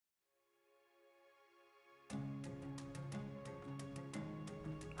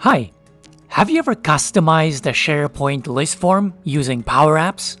Hi, have you ever customized a SharePoint list form using Power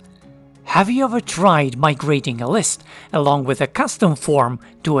Apps? Have you ever tried migrating a list along with a custom form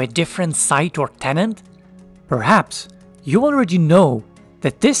to a different site or tenant? Perhaps you already know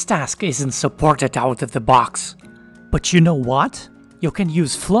that this task isn't supported out of the box. But you know what? You can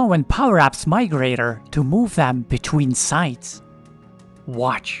use Flow and Power Apps Migrator to move them between sites.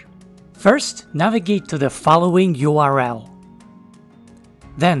 Watch. First, navigate to the following URL.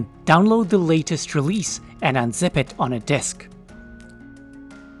 Then, download the latest release and unzip it on a disk.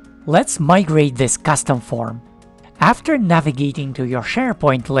 Let's migrate this custom form. After navigating to your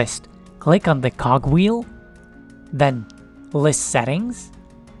SharePoint list, click on the cogwheel, then List Settings,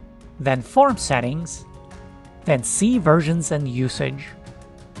 then Form Settings, then See Versions and Usage.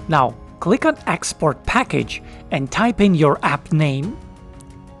 Now, click on Export Package and type in your app name.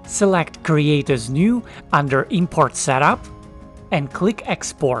 Select Create as New under Import Setup and click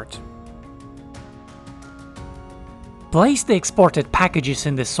Export. Place the exported packages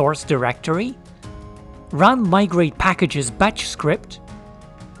in the source directory, run Migrate Packages batch script,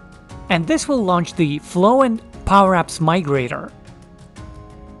 and this will launch the Flow and Power Apps Migrator.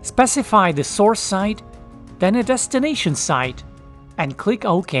 Specify the source site, then a destination site, and click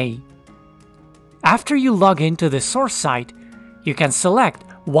OK. After you log into the source site, you can select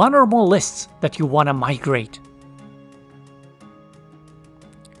one or more lists that you want to migrate.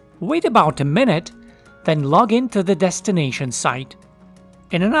 Wait about a minute, then log into the destination site.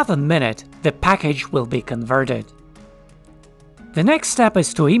 In another minute, the package will be converted. The next step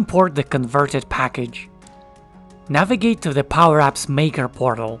is to import the converted package. Navigate to the Power Apps Maker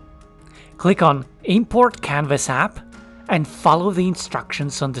portal. Click on Import Canvas App and follow the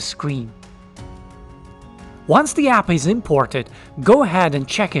instructions on the screen. Once the app is imported, go ahead and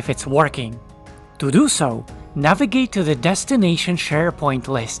check if it's working. To do so, navigate to the destination SharePoint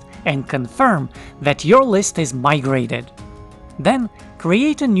list and confirm that your list is migrated. Then,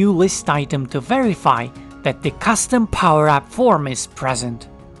 create a new list item to verify that the custom Power App form is present.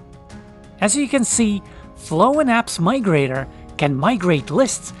 As you can see, Flow and Apps Migrator can migrate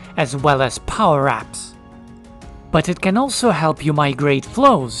lists as well as Power Apps. But it can also help you migrate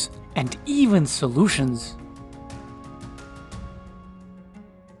flows and even solutions.